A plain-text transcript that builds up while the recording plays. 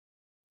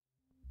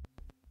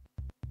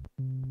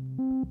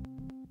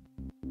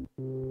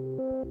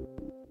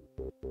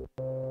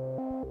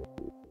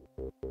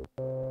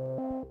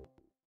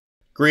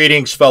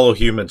Greetings, fellow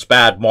humans.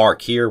 Bad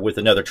Mark here with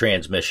another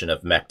transmission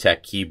of Metre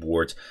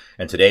keyboards,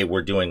 and today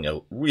we're doing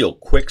a real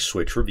quick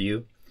switch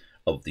review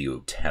of the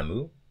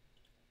Outemu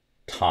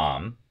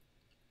Tom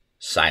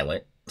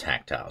Silent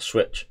Tactile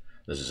Switch.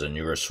 This is a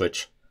newer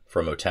switch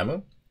from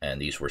Outemu, and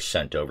these were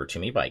sent over to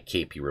me by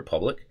KP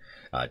Republic.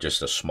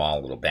 Just a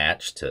small little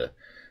batch to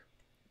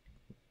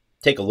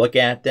take a look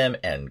at them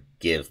and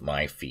give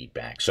my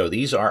feedback. So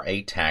these are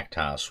a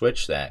tactile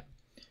switch that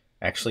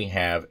actually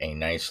have a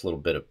nice little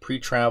bit of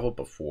pre-travel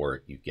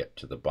before you get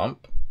to the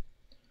bump.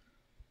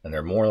 And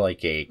they're more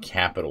like a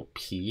capital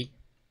P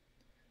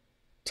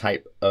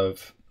type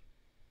of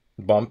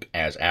bump,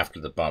 as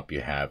after the bump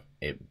you have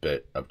a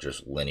bit of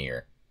just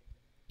linear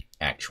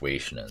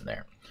actuation in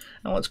there.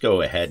 Now let's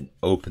go ahead and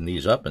open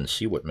these up and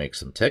see what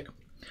makes them tick.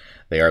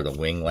 They are the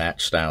wing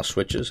latch style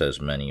switches,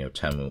 as many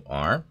Outemu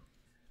are.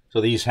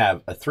 So these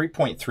have a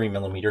 3.3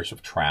 millimeters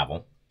of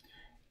travel,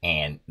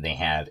 and they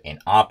have an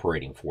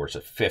operating force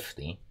of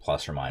 50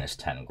 plus or minus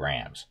 10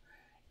 grams.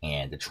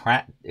 And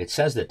it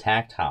says the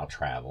tactile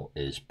travel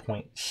is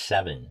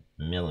 0.7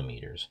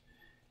 millimeters,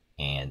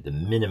 and the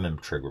minimum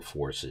trigger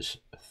force is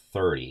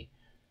 30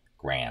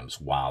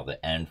 grams, while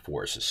the end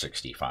force is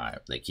 65.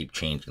 They keep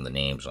changing the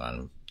names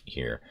on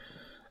here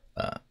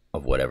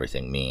of what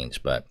everything means,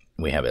 but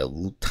we have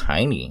a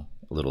tiny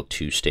little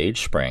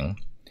two-stage spring.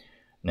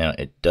 Now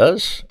it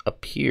does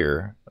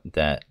appear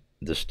that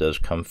this does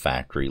come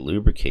factory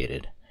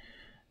lubricated,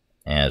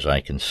 as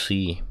I can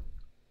see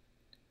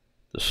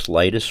the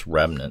slightest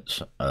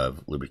remnants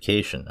of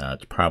lubrication. Now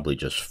it's probably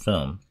just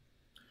film.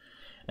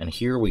 And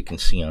here we can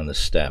see on the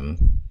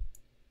stem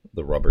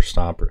the rubber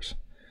stoppers.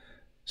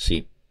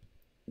 See,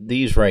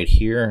 these right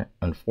here,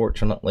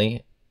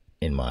 unfortunately,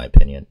 in my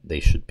opinion, they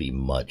should be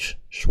much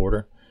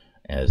shorter,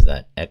 as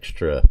that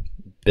extra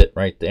bit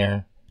right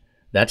there,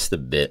 that's the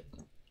bit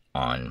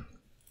on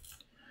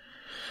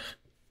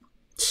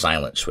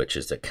silent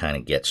switches that kind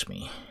of gets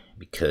me,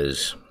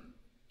 because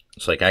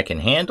it's like I can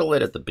handle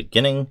it at the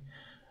beginning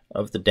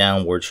of the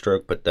downward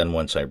stroke, but then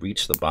once I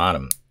reach the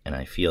bottom and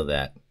I feel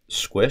that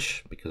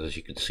squish, because as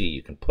you can see,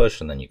 you can push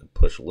and then you can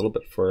push a little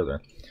bit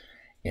further,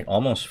 it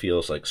almost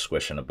feels like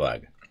squishing a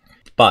bug.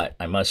 But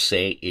I must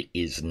say, it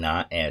is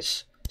not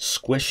as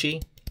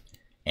squishy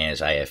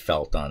as I have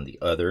felt on the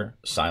other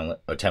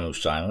Outemu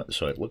Silent,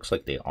 so it looks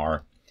like they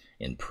are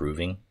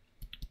improving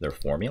their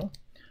formula.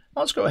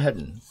 Let's go ahead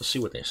and see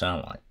what they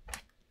sound like.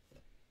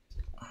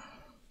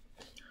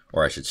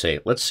 Or I should say,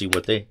 let's see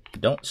what they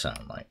don't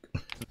sound like.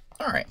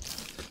 All right.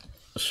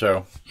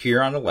 So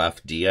here on the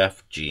left,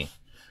 DFG,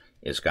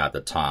 it's got the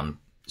Tom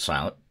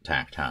Silent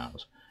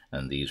Tactiles.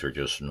 And these are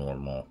just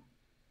normal.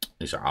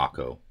 These are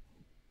Aqua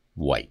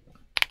white.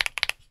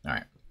 All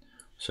right.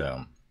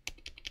 So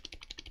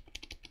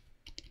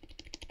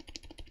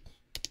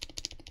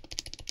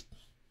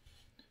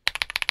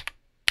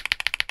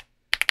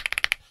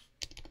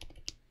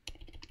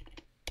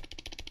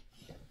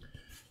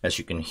as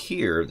you can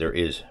hear, there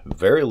is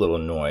very little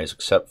noise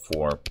except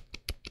for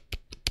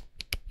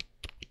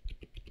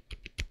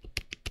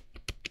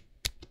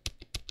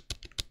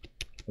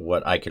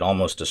what I could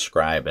almost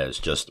describe as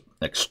just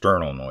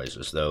external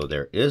noises, though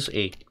there is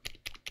a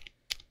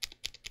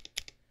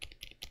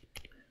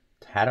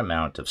tad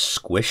amount of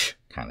squish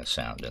kind of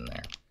sound in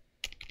there.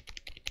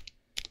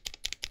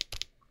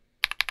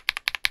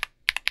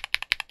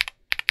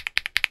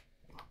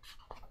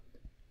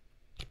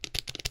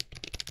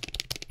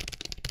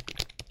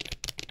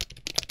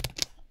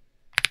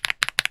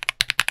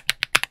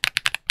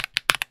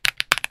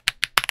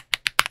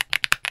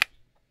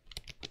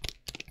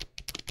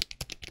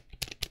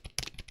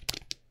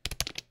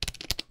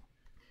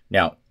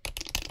 Now,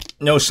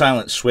 no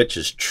silent switch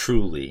is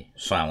truly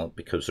silent,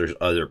 because there's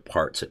other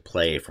parts at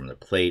play, from the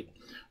plate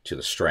to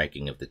the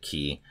striking of the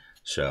key.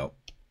 So,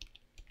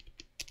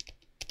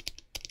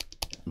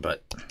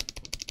 but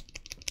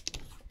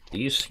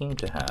these seem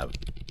to have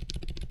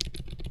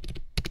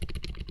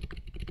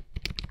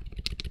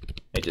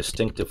a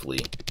distinctively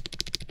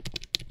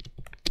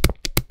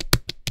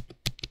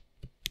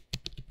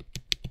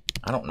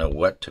I don't know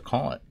what to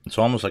call it. It's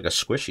almost like a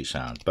squishy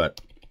sound, but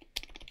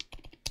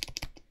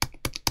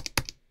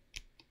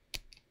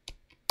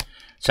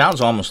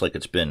sounds almost like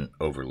it's been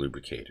over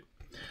lubricated.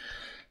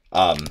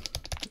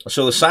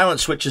 So the silent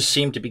switches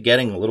seem to be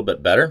getting a little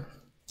bit better.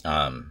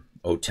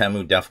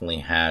 Outemu definitely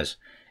has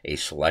a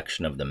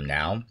selection of them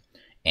now,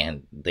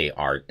 and they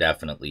are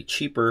definitely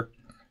cheaper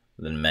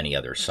than many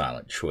other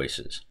silent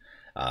choices.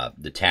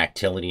 The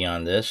tactility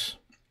on this,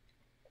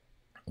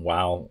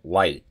 while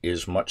light,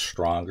 is much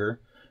stronger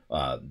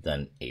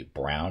than a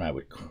brown.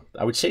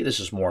 I would say this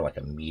is more like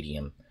a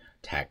medium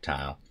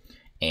tactile,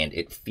 and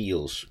it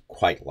feels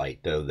quite light.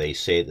 Though they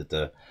say that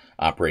the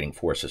operating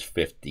force is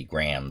 50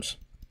 grams,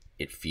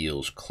 it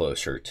feels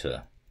closer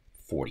to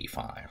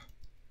 45.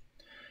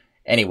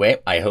 Anyway,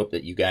 I hope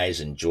that you guys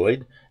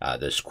enjoyed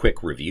this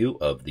quick review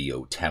of the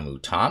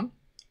Outemu Tom,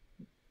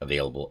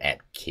 available at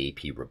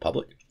KP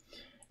Republic.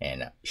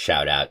 And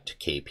shout out to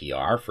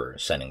KPR for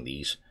sending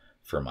these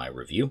for my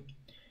review.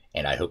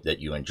 And I hope that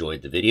you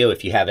enjoyed the video.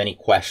 If you have any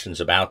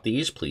questions about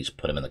these, please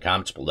put them in the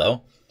comments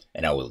below,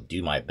 and I will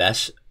do my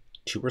best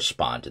to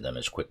respond to them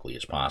as quickly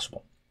as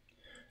possible.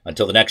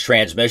 Until the next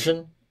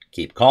transmission,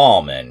 keep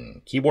calm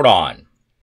and keyboard on.